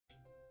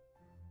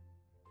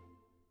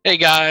Hey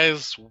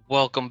guys,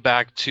 welcome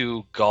back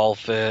to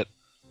Golf It.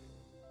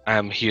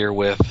 I'm here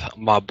with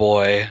my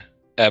boy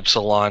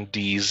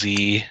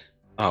EpsilonDZ.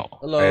 Oh, there's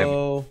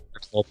Hello. a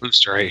little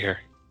booster right here.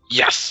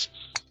 Yes,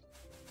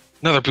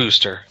 another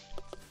booster,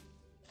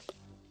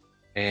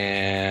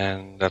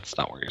 and that's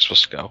not where you're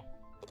supposed to go.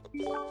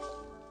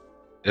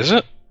 Is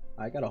it?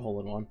 I got a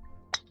hole in one.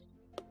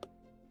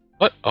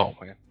 What? Oh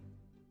man.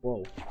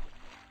 Whoa.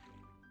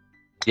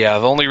 Yeah,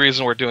 the only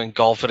reason we're doing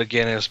Golf It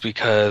again is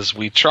because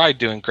we tried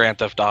doing Grand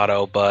Theft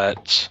Auto,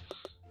 but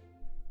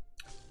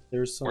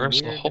There's some where's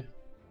the weird... hole?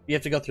 You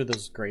have to go through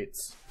those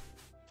grates.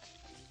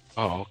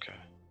 Oh, okay.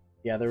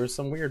 Yeah, there was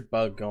some weird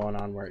bug going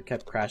on where it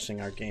kept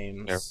crashing our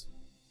games. There.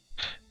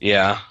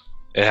 Yeah,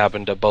 it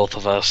happened to both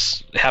of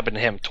us. It happened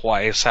to him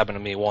twice, happened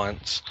to me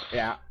once.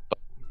 Yeah.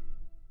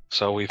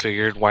 So we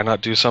figured, why not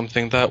do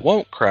something that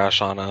won't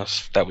crash on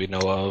us, that we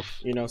know of?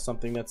 You know,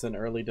 something that's in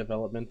early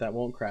development that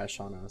won't crash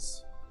on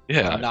us.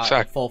 Yeah, Not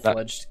exactly. a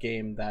full-fledged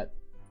game that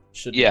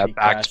should Yeah, be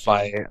backed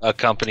crashing. by a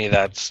company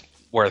that's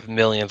worth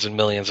millions and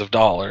millions of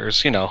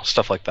dollars, you know,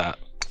 stuff like that.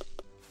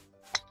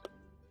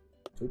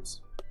 Oops.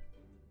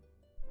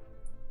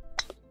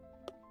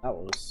 That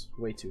was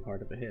way too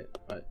hard of a hit,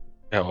 but...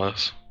 Yeah, it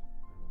was.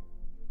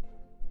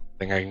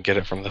 Think I can get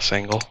it from this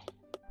angle?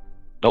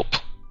 Nope.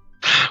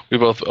 We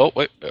both... Oh,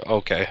 wait.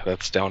 Okay,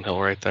 that's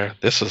downhill right there.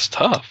 This is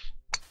tough.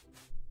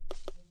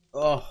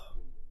 Oh.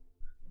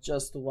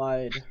 Just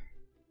wide.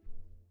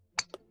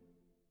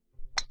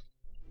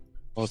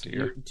 Oh,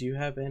 dear. Do you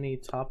have any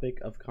topic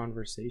of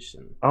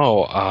conversation?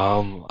 Oh,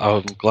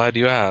 I'm glad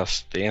you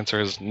asked. The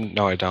answer is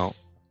no, I don't.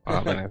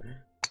 Okay.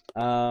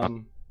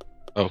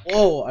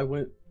 Whoa, I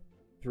went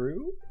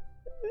through?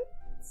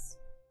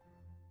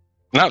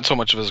 Not so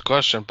much of a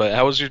question, but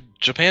how was your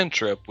Japan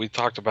trip? We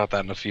talked about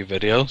that in a few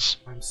videos.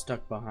 I'm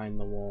stuck behind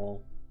the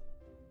wall.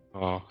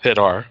 Oh, hit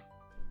R.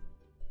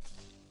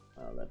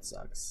 Oh, that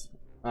sucks.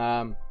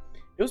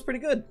 It was pretty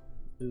good.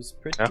 It was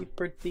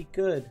pretty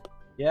good.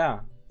 Yeah,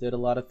 did a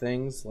lot of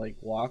things, like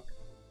walk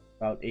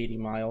about 80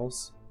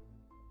 miles.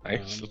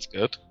 Nice, that's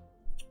good.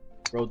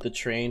 Rode the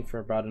train for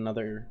about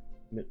another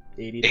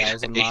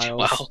 80,000 miles. 80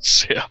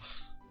 miles, yeah.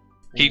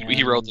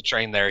 He rode the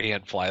train there, he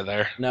didn't fly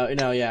there. No,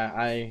 yeah,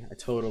 I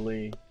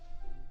totally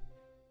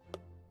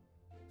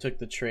took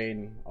the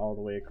train all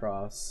the way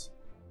across.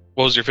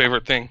 What was your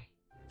favorite thing?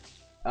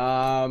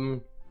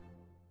 Probably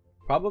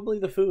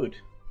the food,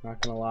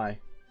 not gonna lie.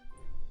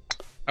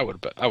 I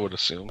would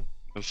assume.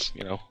 Because,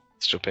 you know,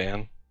 it's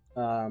Japan.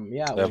 Yeah,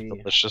 They have we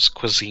delicious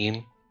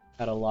cuisine.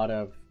 had a lot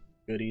of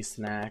goodie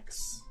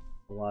snacks,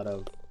 a lot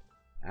of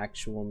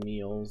actual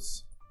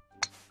meals.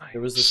 Nice.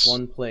 There was this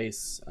one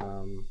place,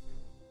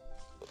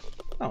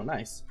 oh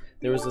nice.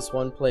 There was this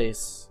one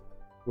place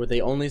where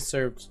they only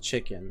served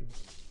chicken,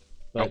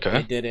 but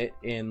Okay. they did it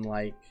in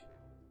like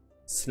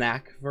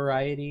snack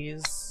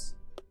varieties.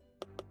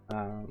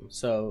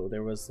 So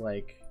there was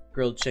like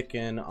grilled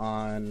chicken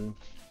on,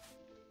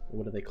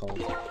 what are they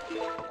called?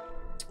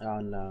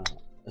 On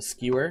a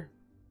skewer.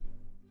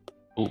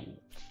 Ooh,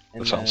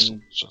 And that sounds then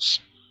delicious.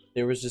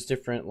 there was just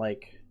different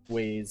like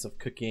ways of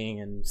cooking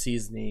and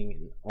seasoning,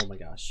 and oh my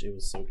gosh, it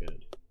was so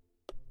good.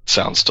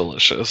 Sounds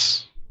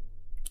delicious.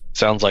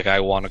 Sounds like I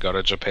want to go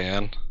to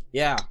Japan.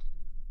 Yeah,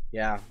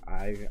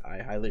 I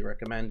highly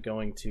recommend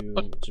going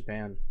to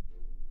Japan.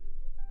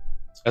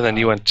 And then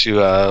you went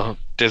to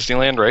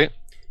Disneyland, right?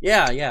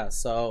 Yeah.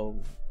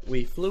 So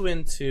we flew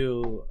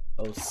into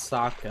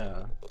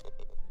Osaka,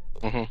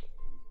 Mm-hmm.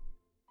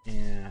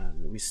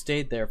 and we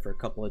stayed there for a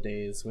couple of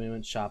days. We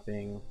went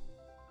shopping,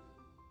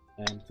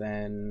 and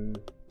then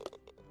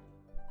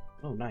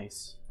oh,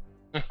 nice.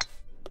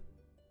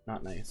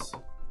 Not nice.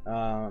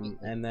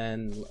 And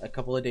then a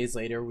couple of days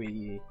later,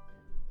 we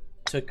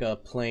took a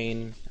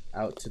plane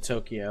out to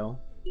Tokyo.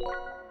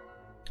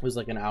 It was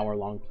like an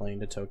hour-long plane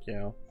to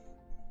Tokyo.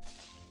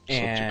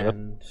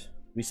 And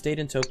we stayed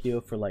in Tokyo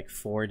for like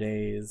 4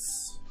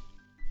 days.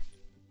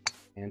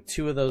 And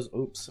 2 of those...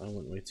 Oops, I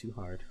went way too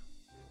hard.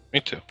 Me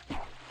too.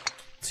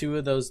 2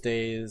 of those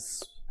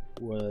days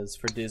was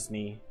for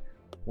Disney.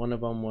 One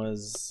of them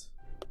was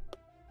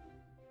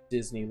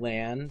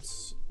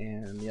Disneyland,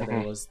 and the other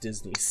was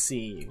Disney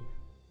Sea,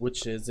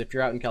 which is, if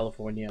you're out in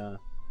California,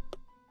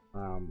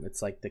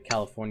 it's like the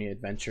California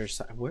Adventure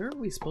side. Where are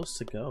we supposed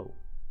to go?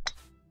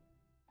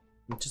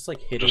 I'm just like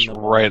hitting Just the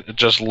right,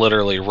 just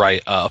literally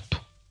right up.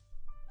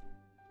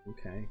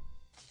 Okay.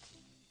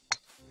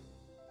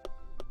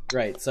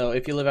 Right, so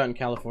if you live out in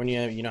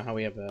California, you know how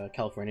we have a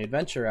California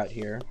Adventure out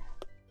here.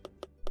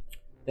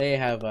 They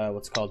have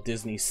what's called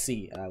Disney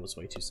Sea. That was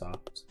way too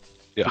soft.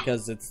 Yeah.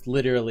 Because it's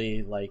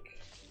literally like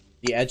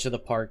the edge of the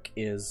park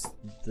is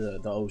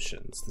the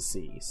oceans, the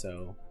sea.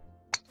 So.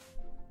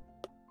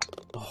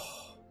 Oh.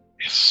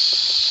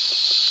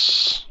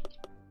 Yes.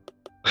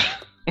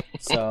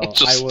 So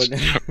Just I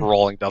would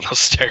rolling down the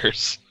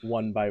stairs.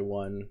 one by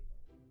one.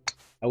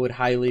 I would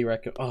highly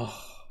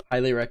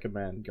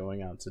recommend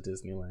going out to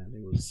Disneyland.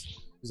 It was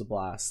a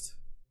blast.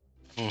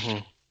 Mm-hmm.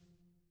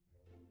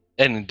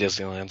 And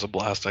Disneyland's a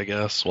blast, I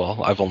guess.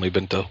 Well, I've only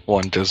been to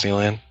one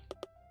Disneyland.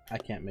 I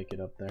can't make it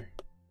up there.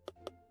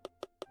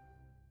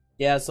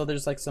 Yeah, so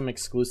there's like some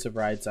exclusive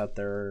rides out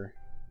there.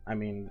 I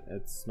mean,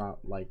 it's not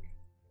like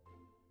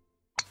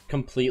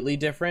completely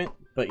different,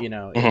 but you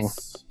know,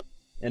 it's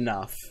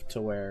enough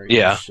to where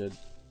you should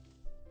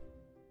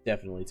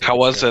definitely take How a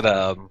was trip.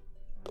 it?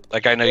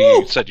 Like, I know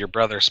you said your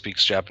brother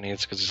speaks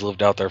Japanese because he's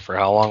lived out there for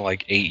how long?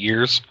 Like 8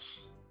 years?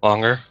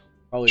 Longer?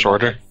 Probably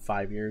Shorter? about, like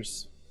 5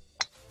 years.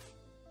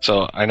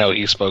 So I know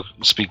he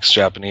speaks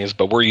Japanese,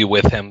 but were you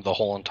with him the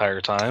whole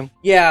entire time?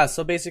 Yeah,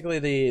 so basically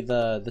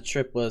the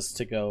trip was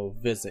to go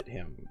visit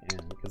him,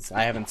 and because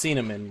I haven't seen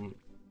him in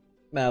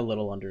a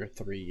little under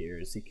 3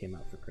 years. He came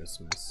out for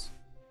Christmas.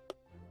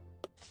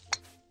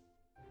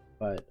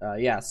 But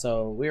yeah,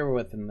 so we were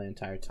with him the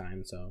entire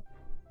time. So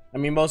I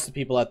mean, most of the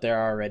people out there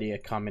are already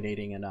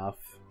accommodating enough.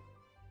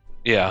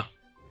 Yeah.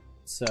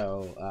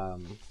 So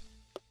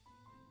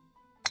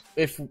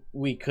if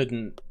we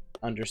couldn't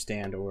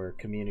understand or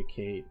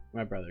communicate,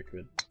 my brother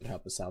could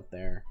help us out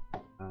there.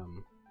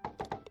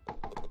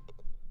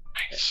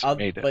 Nice.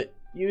 But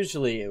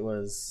usually it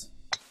was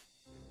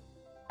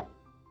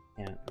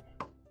can't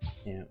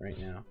right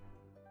now.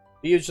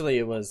 But usually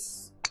it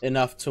was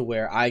enough to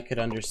where I could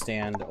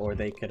understand or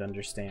they could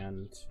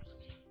understand.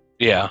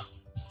 Yeah.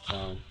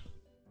 So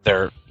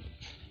Their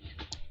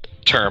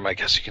term, I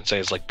guess you can say,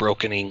 is like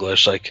broken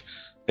English. Like,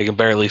 they can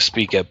barely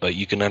speak it, but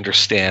you can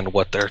understand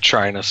what they're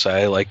trying to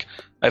say. Like,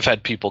 I've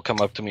had people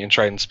come up to me and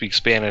try and speak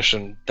Spanish,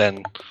 and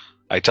then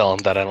I tell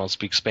them that I don't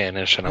speak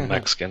Spanish and I'm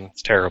Mexican.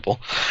 It's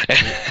terrible.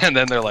 And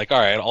then they're like, all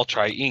right, I'll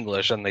try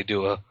English, and they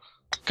do a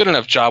good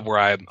enough job where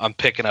I'm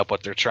picking up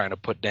what they're trying to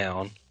put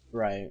down.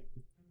 Right.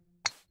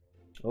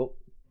 Oh.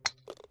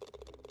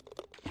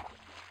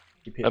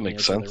 That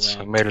makes sense.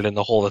 I made it in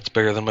the hole that's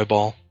bigger than my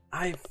ball.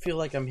 I feel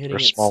like I'm hitting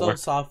it so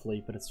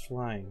softly, but it's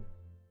flying.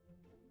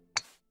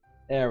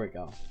 There we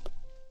go.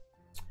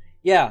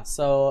 Yeah,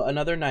 so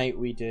another night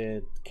we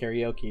did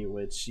karaoke,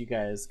 which you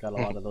guys got a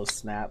lot of those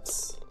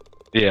snaps.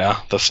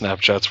 Yeah, the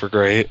Snapchats were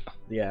great.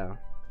 Yeah.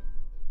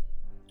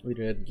 We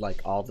did,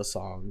 like, all the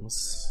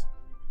songs.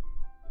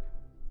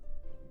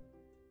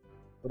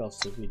 What else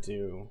did we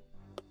do?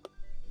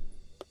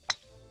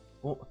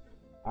 Well,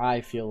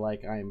 I feel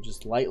like I am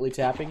just lightly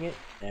tapping it,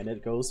 and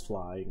it goes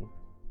flying.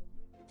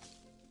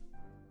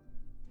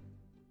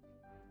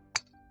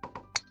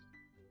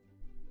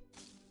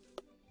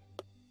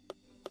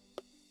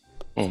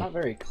 It's not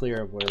very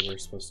clear of where we're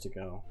supposed to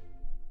go.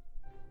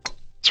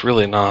 It's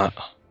really not.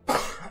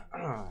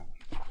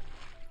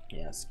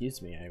 Yeah,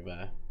 excuse me, I've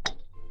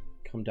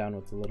come down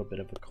with a little bit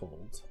of a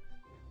cold.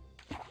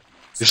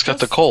 He's got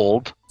the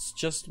cold. It's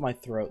just my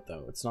throat,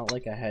 though. It's not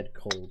like a head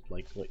cold,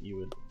 like what you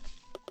would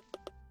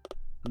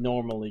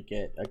normally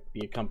get,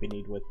 be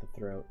accompanied with the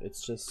throat.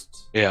 It's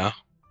just... Yeah.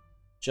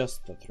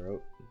 Just the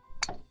throat.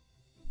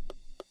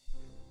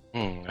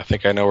 I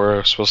think I know where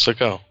we're supposed to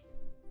go.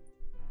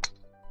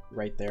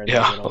 Right there.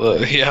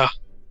 Yeah, yeah.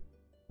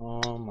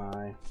 Oh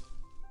my.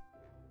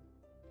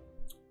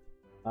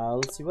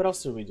 Let's see, what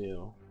else did we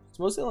do? It's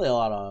mostly a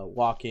lot of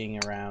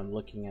walking around,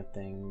 looking at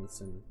things,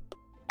 and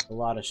a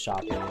lot of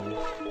shopping.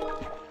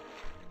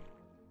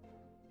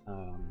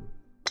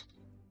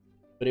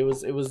 But it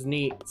was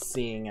neat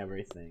seeing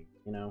everything,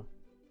 you know?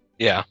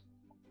 Yeah.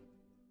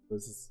 It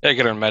was I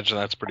can imagine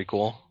that's pretty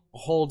cool. a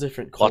whole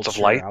different culture Lots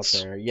of lights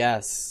out there.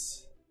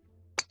 Yes.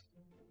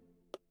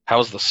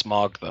 How's the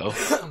smog, though?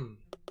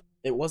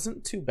 It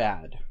wasn't too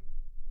bad.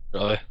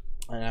 Really?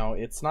 I know,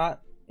 it's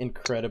not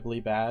incredibly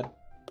bad.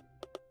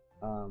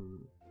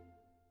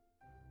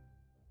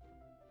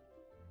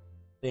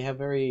 They have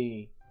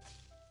very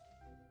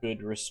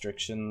good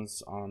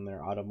restrictions on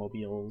their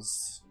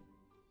automobiles.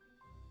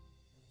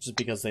 Just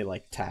because they,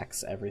 like,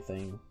 tax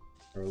everything.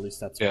 Or at least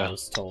that's what I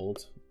was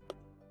told.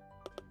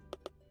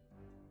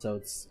 So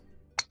it's...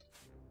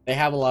 They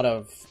have a lot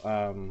of,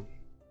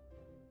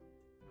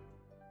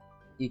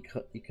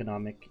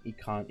 eco-friendly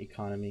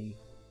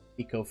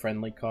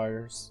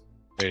cars.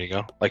 There you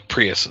go. Like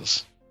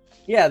Priuses.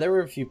 Yeah, there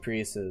were a few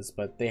Priuses,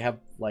 but they have,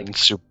 like... And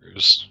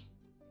Subarus.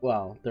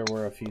 Well, there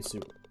were a few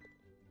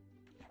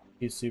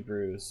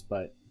Subarus,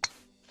 but...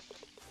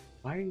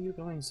 Why are you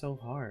going so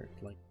hard?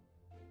 Like...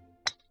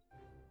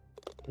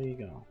 There you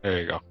go. There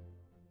you go.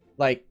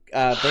 Like,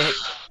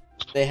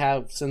 they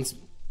have, since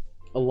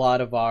a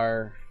lot of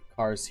our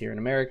cars here in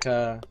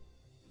America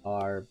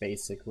are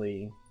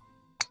basically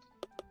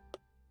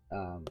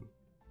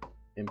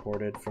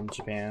imported from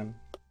Japan.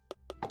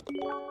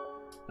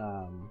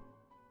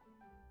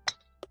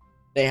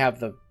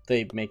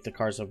 They make the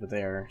cars over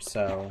there,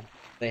 so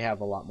they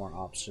have a lot more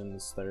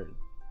options.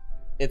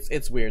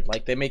 It's weird.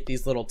 Like, they make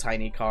these little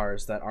tiny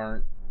cars that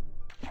aren't...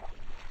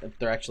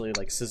 They're actually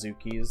like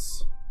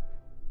Suzuki's.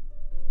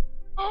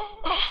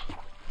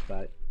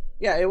 But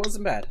yeah, it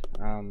wasn't bad.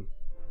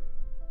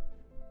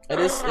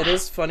 It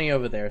is funny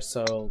over there.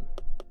 So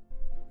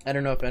I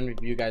don't know if any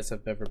of you guys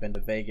have ever been to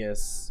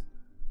Vegas,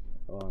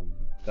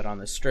 but on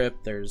the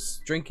Strip,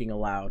 there's drinking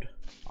allowed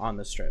on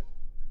the Strip.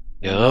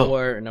 Yeah.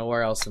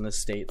 Nowhere else in the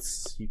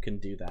States you can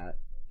do that.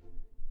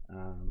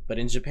 But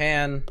in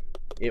Japan,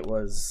 it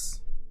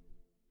was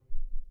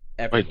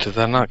everywhere. Wait, did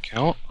that not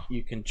count?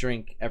 You can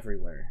drink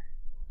everywhere.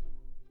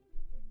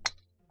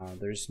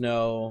 There's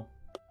no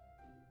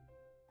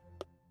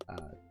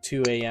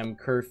 2 a.m.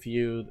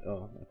 curfew.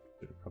 Oh, I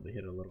should have probably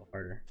hit it a little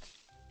harder.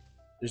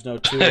 There's no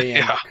 2 a.m.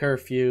 Yeah.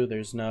 curfew.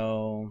 There's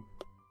no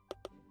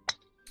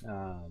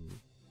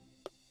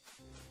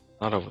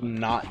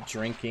not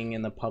drinking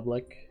in the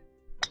public.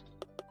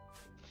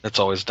 That's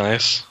always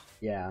nice.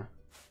 Yeah.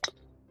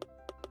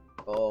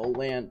 Oh,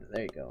 land.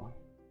 There you go.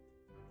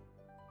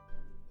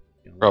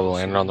 Probably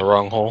landed on the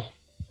wrong hole.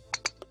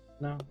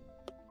 No.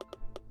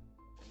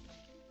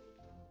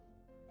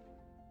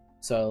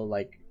 So,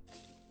 like,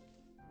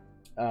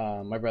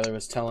 my brother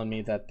was telling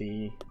me that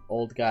the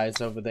old guys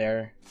over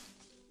there.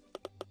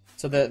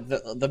 So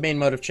the main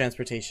mode of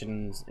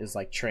transportation is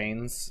like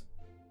trains.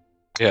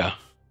 Yeah.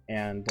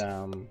 And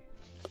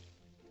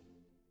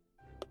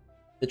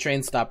the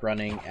trains stop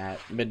running at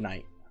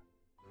midnight.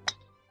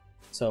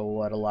 So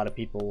what a lot of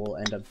people will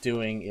end up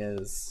doing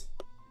is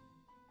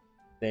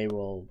they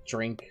will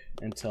drink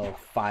until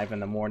 5 in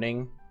the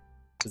morning,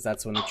 because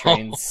that's when the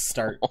trains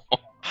start.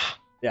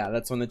 Yeah,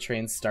 that's when the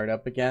trains start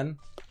up again.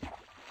 I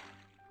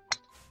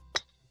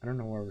don't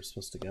know where we're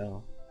supposed to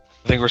go.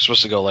 I think we're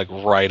supposed to go like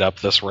right up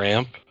this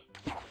ramp.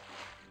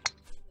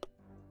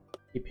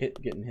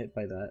 Keep getting hit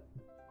by that.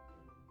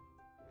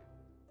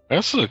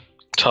 That's a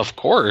tough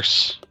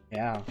course.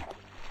 Yeah.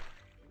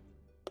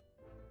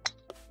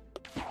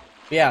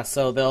 Yeah,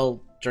 so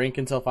they'll drink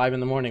until 5 in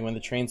the morning when the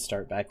trains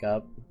start back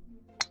up.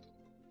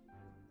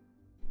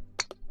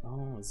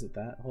 Oh, is it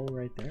that hole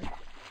right there?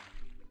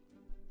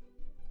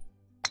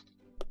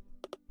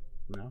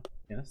 No?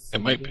 Yes?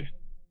 It might be.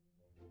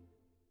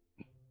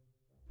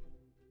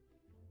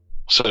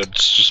 So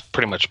it's just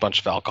pretty much a bunch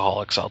of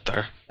alcoholics out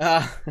there.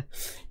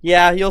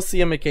 Yeah, you'll see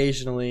them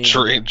occasionally.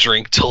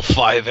 Drink till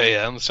 5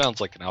 a.m.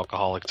 Sounds like an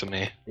alcoholic to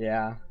me.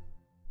 Yeah.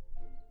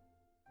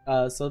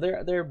 So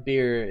their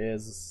beer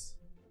is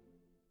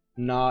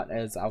not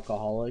as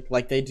alcoholic.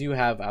 Like, they do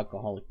have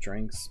alcoholic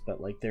drinks,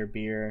 but like their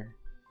beer,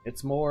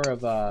 it's more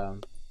of a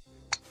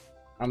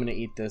I'm gonna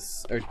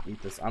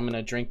I'm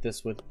gonna drink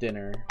this with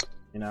dinner,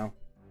 you know?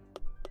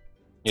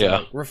 So, Yeah.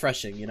 like,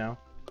 refreshing, you know?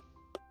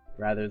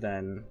 Rather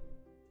than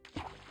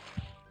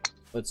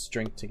let's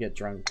drink to get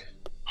drunk.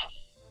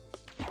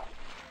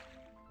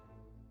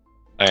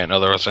 I didn't know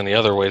there was any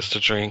other ways to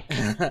drink.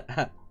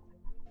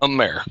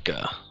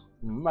 America.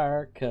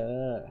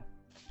 America.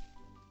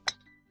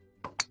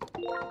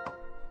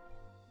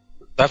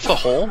 That's the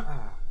hole?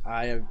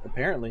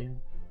 Apparently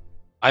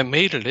I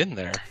made it in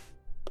there.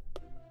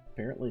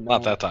 not.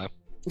 Not that time.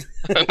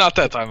 Not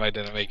that time I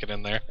didn't make it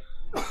in there.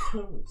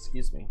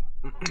 Excuse me.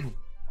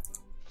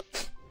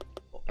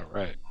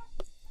 Alright.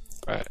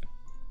 Right.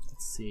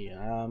 Let's see.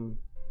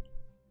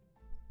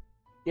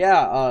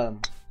 Yeah, I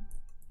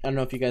don't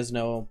know if you guys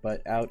know,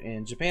 but out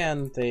in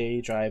Japan,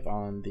 they drive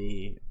on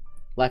the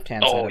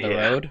left-hand side of the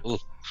road. Ooh,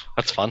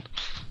 that's fun.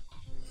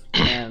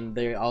 And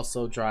they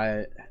also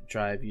drive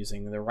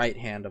using the right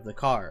hand of the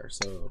car,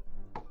 so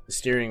the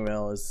steering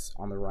wheel is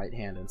on the right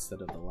hand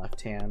instead of the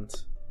left hand.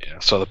 Yeah,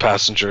 so the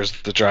passenger is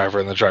the driver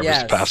and the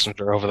driver's the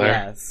passenger over there.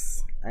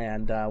 Yes.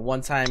 And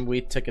one time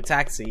we took a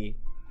taxi,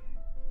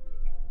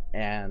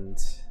 and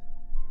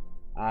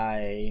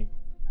I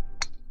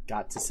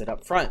got to sit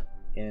up front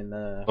in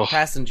the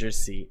passenger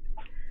seat.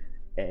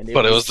 And it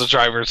was the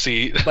driver's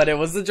seat. But it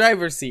was the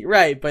driver's seat,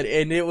 right?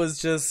 And it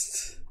was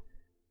just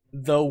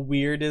the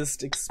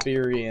weirdest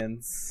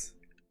experience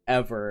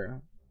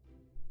ever.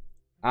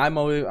 I'm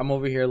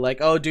over here like,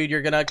 oh, dude,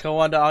 you're gonna go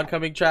onto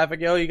oncoming traffic.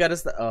 Yo, you gotta.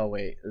 Oh,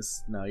 wait,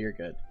 no, you're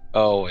good.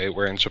 Oh wait,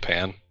 we're in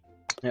Japan.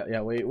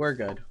 Yeah, wait, we're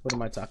good. What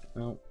am I talking?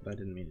 Oh, I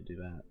didn't mean to do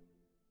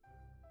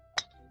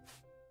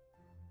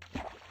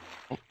that.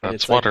 Oh,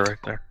 that's water right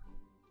there.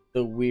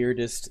 The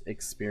weirdest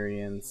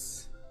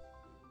experience.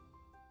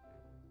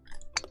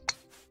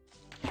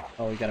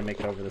 Oh, we gotta make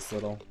it over this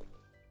little.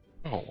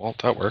 Oh well,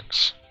 that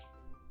works.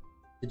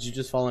 Did you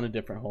just fall in a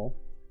different hole?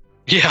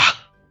 Yeah.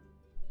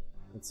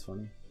 That's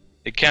funny.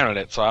 It counted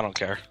it, so I don't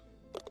care.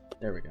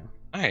 There we go.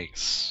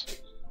 Nice.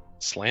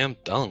 Slam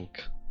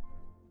dunk.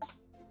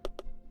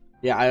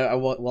 Yeah,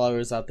 while I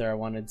was out there, I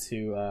wanted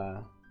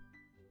to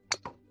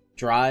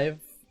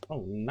drive.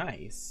 Oh,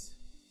 nice.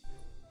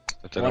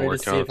 That I didn't wanted work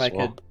to see out if I as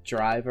well. could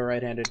drive a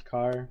right-handed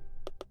car,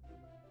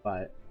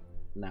 but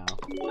no.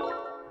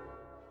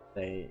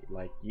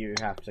 You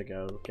have to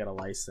go get a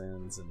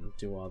license and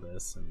do all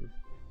this, and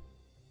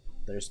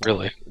there's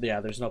no,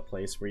 there's no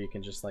place where you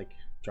can just like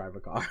drive a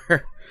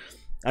car.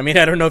 I mean,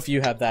 I don't know if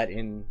you have that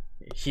in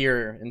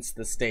here in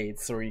the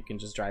States, where you can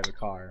just drive a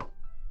car.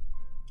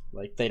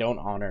 Like, they don't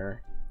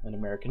honor an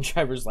American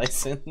driver's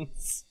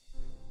license.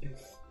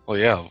 Well,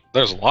 yeah,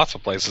 there's lots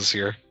of places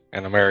here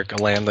in America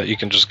land that you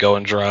can just go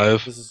and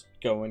drive. Just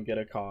go and get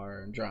a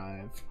car and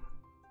drive.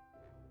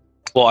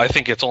 Well, I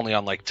think it's only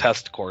on like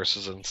test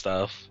courses and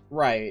stuff.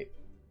 Right.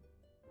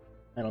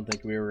 I don't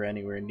think we were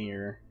anywhere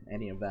near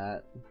any of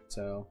that,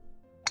 so.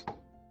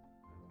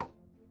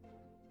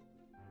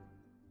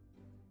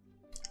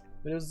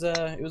 But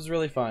it was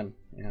really fun,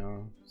 you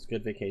know. It was a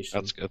good vacation.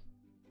 That's good.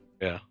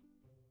 Yeah.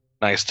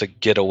 nice to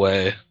get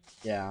away.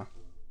 Yeah.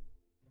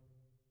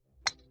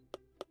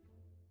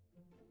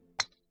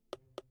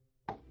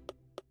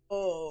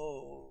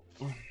 Oh.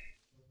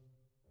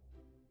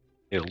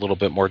 Need a little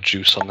bit more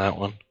juice on that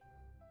one.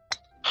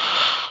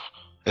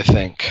 I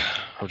think.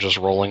 I'm just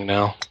rolling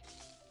now.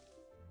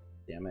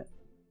 Damn it.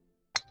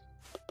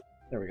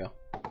 There we go.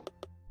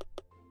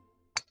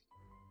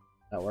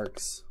 That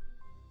works.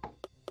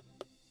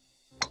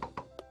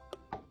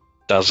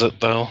 Does it,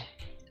 though?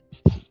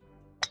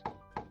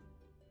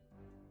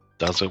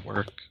 Does it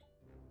work?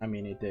 I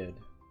mean, it did.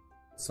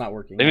 It's not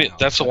working Maybe now,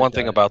 that's the but one it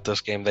thing did. about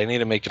this game. They need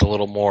to make it a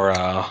little more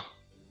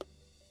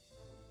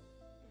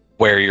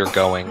where you're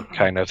going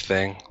kind of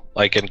thing.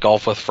 Like in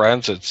Golf with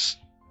Friends, it's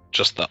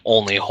just the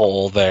only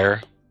hole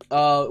there.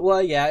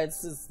 Well, yeah,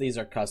 it's just, these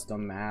are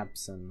custom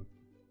maps, and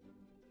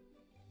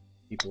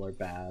people are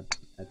bad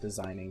at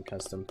designing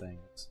custom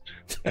things.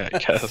 I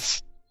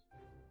guess.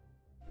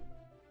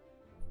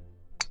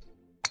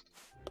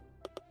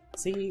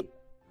 See,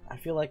 I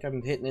feel like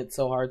I'm hitting it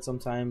so hard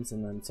sometimes,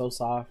 and then so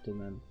soft,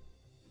 and then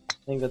I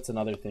think that's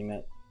another thing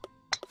that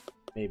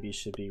maybe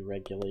should be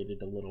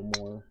regulated a little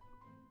more.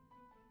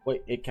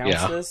 Wait, it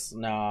counts this?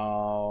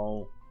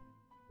 No.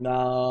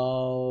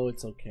 No,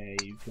 it's okay.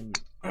 You can...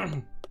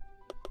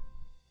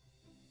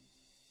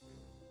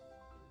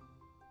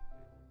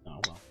 Oh,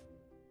 well.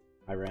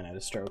 I ran out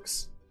of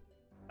strokes.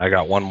 I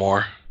got one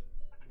more.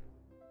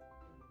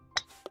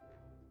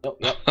 Yep,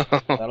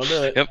 that'll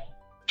do it. Yep.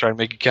 Try to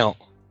make it count.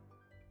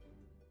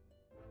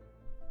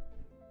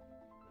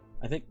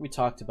 I think we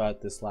talked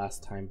about this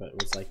last time, but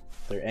it was like,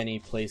 is there any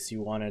place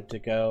you wanted to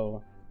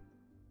go?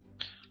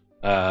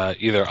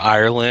 Either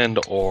Ireland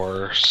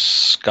or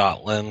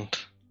Scotland.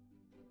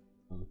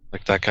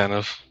 Like that kind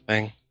of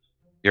thing.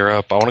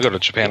 Europe. I want to go to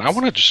Japan. I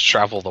want to just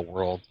travel the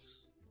world.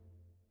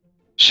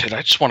 Shit,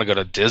 I just want to go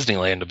to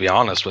Disneyland, to be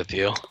honest with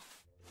you.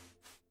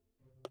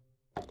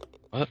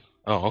 What?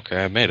 Oh,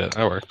 okay, I made it.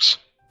 That works.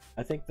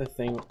 I think the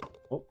thing...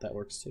 Oh, that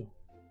works too.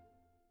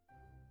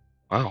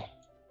 Wow.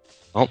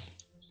 Well,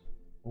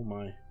 Oh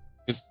my.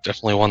 you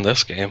definitely won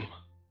this game.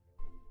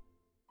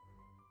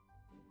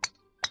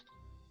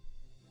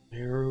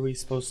 Where are we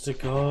supposed to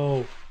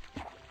go?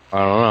 I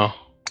don't know.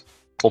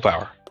 Full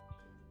power.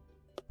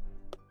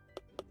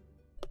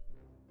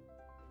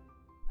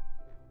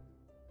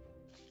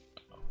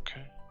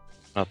 Okay.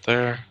 Not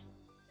there.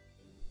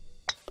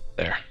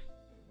 There.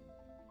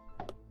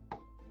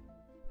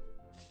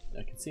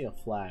 I can see a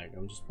flag.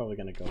 I'm just probably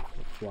gonna go for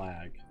the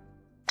flag.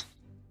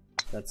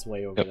 That's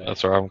way over Yep, there.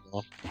 that's where I'm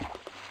going.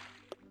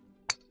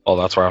 Oh,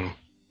 that's where I'm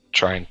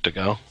trying to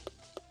go.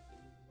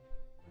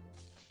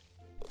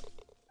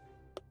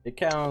 It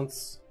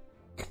counts.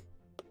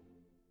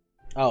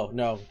 Oh,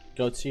 no.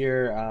 Go to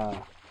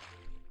your,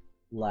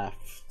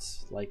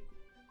 left. Like...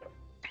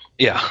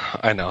 Yeah,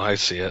 I know, I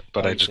see it,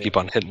 but Oh, I you just see keep it.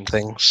 on hitting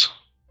things.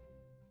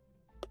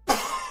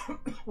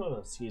 Oh,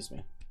 excuse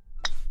me.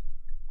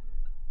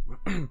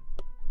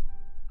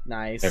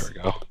 Nice. There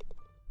we go.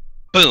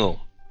 Boom!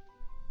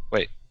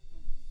 Wait.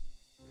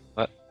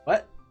 What?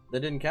 What? That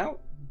didn't count?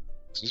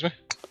 Excuse me?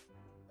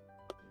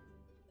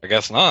 I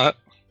guess not.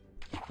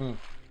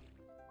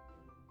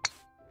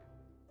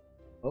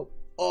 Oh.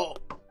 Oh!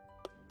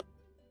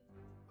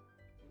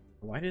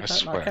 Why did I that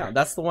swear. not count?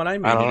 That's the one I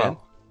made I don't it in.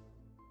 know.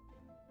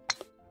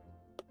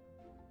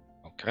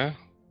 Okay.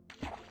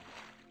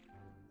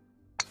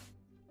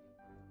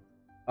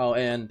 Oh,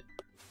 and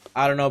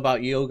I don't know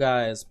about you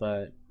guys,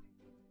 but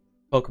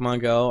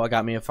Pokemon Go, I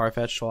got me a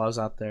Farfetch'd while I was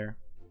out there.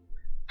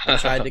 I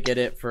tried to get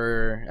it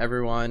for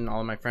everyone, all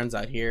of my friends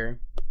out here,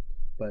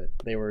 but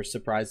they were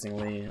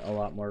surprisingly a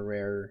lot more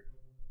rare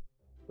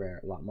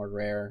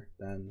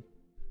than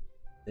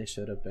they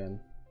should have been.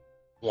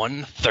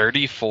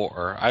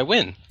 134. I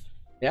win.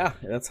 Yeah,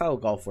 that's how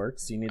golf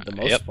works. You need the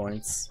most Yep.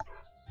 points.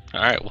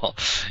 Alright, well,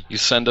 you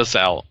send us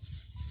out.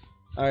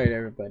 Alright,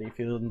 everybody, if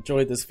you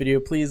enjoyed this video,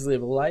 please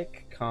leave a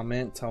like,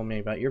 comment, tell me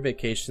about your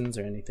vacations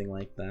or anything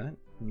like that,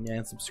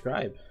 and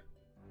subscribe.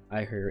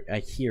 I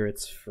hear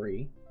it's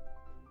free.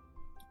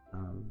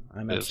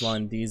 I'm It is.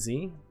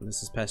 EpsilonD, and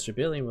this is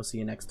PastureBilly, and we'll see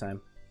you next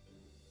time.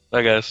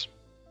 Bye, guys.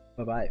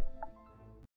 Bye-bye.